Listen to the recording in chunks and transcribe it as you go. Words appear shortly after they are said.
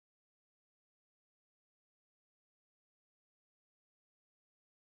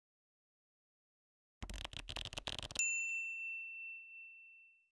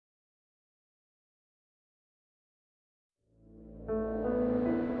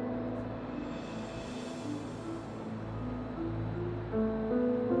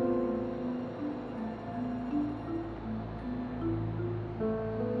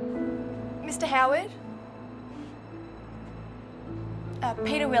Mr. Howard?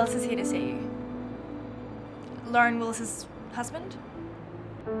 Peter Willis is here to see you. Lauren Willis's husband?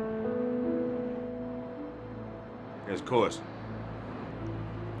 Yes, of course.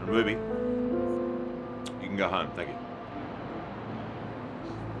 And Ruby, you can go home, thank you.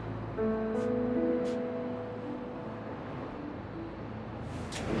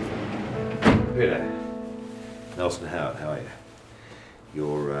 Peter, Nelson Howard, how are you?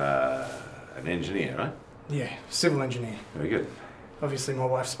 You're an engineer, right? Yeah, civil engineer. Very good. Obviously my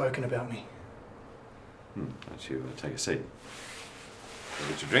wife's spoken about me. Why don't you take a seat? Can I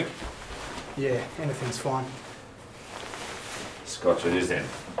get you a drink? Yeah, anything's fine. Scotch it is then.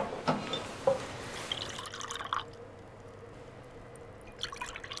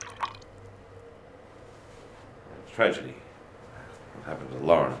 Tragedy. What happened to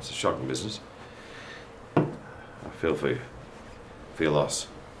Lauren? It's a shocking business. I feel for you. For your loss.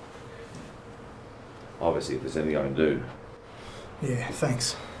 Obviously, if there's anything I can do. Yeah,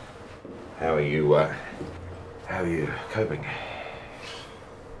 thanks. How are you coping?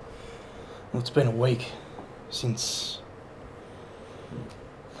 Well, it's been a week since...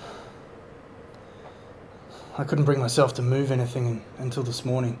 I couldn't bring myself to move anything until this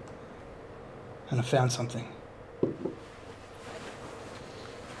morning. And I found something.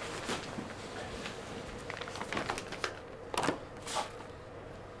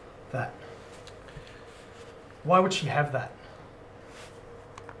 That. Why would she have that?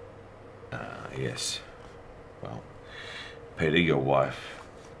 Yes. Well, Peter, your wife,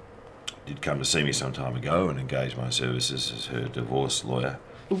 did come to see me some time ago and engage my services as her divorce lawyer.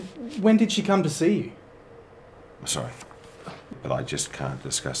 When did she come to see you? I'm sorry, but I just can't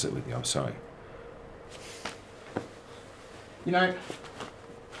discuss it with you. I'm sorry. You know,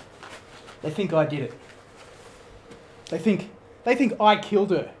 they think I did it. They think I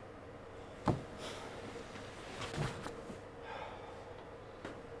killed her.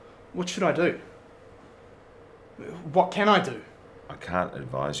 What should I do? What can I do? I can't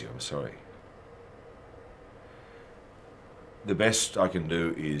advise you. I'm sorry. The best I can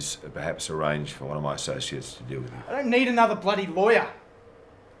do is perhaps arrange for one of my associates to deal with you. I don't need another bloody lawyer.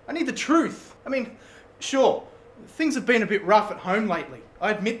 I need the truth. I mean, sure, things have been a bit rough at home lately.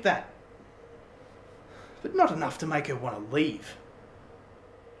 I admit that. But not enough to make her want to leave.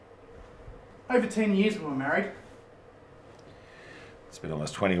 Over 10 years we were married. It's been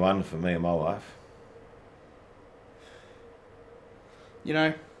almost 21 for me and my wife. You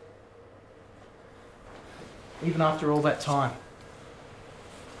know, even after all that time,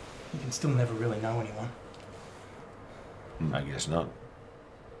 you can still never really know anyone. I guess not.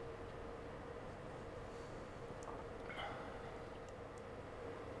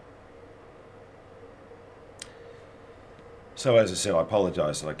 So, as I said, I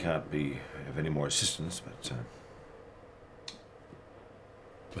apologise that I can't be of any more assistance, but...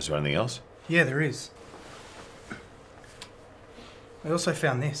 was there anything else? Yeah, there is. I also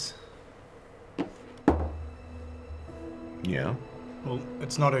found this. Yeah? Well,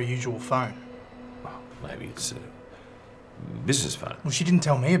 it's not her usual phone. Well, maybe it's a business phone. Well, she didn't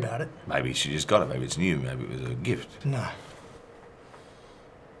tell me about it. Maybe she just got it. Maybe it's new. Maybe it was a gift. No.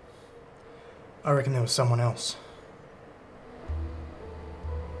 I reckon there was someone else.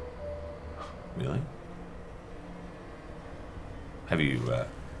 Really? Have you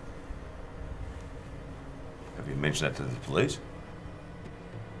mentioned that to the police?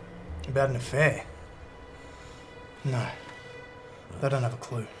 About an affair? No. They don't have a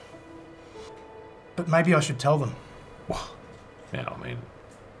clue. But maybe I should tell them. Well, now, I mean,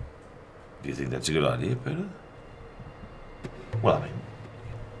 do you think that's a good idea, Peter? Well, I mean,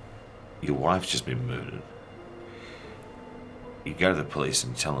 your wife's just been murdered. You go to the police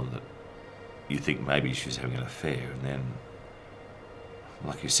and tell them that you think maybe she's having an affair, and then,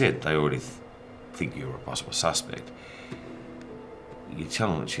 like you said, they already think you're a possible suspect. You tell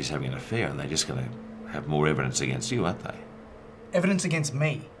them that she's having an affair, and they're just going to have more evidence against you, aren't they? Evidence against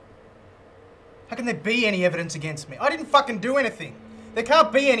me? How can there be any evidence against me? I didn't fucking do anything. There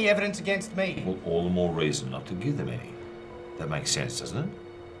can't be any evidence against me. Well, all the more reason not to give them any. That makes sense, doesn't it?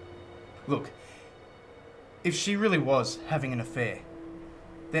 Look, if she really was having an affair,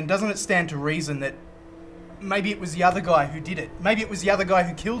 then doesn't it stand to reason that maybe it was the other guy who did it? Maybe it was the other guy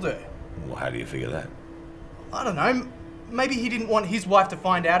who killed her? Well, how do you figure that? I don't know. Maybe he didn't want his wife to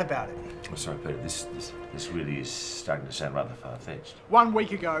find out about it. I'm sorry, Peter, this really is starting to sound rather far-fetched. 1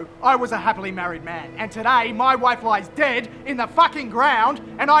 week ago, I was a happily married man, and today my wife lies dead in the fucking ground,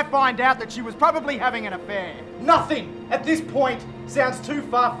 and I find out that she was probably having an affair. Nothing at this point sounds too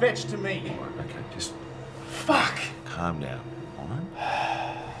far-fetched to me. All right, okay, just Fuck. calm down, all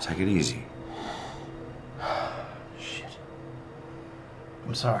right? Take it easy.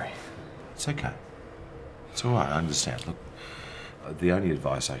 I'm sorry. It's okay. It's all right, I understand. Look, the only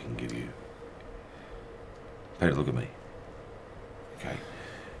advice I can give you... Peter, look at me. Okay?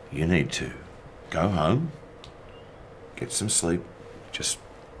 You need to go home, get some sleep, just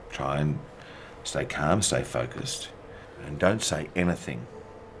try and stay calm, stay focused, and don't say anything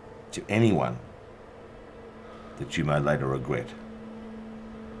to anyone that you may later regret.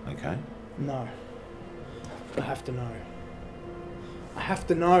 Okay? No. I have to know. I have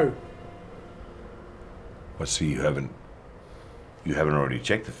to know. What, so you haven't already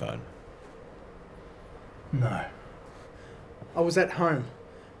checked the phone? No. I was at home,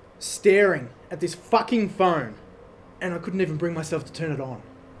 staring at this fucking phone, and I couldn't even bring myself to turn it on.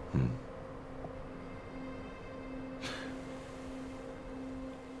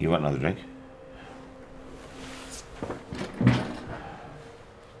 You want another drink?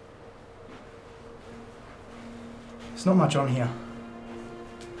 There's not much on here.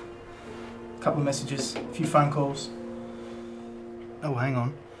 A couple of messages, a few phone calls. Oh, hang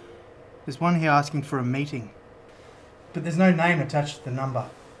on. There's one here asking for a meeting. But there's no name attached to the number.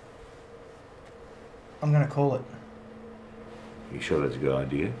 I'm gonna call it. You sure that's a good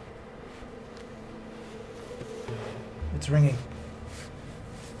idea? It's ringing.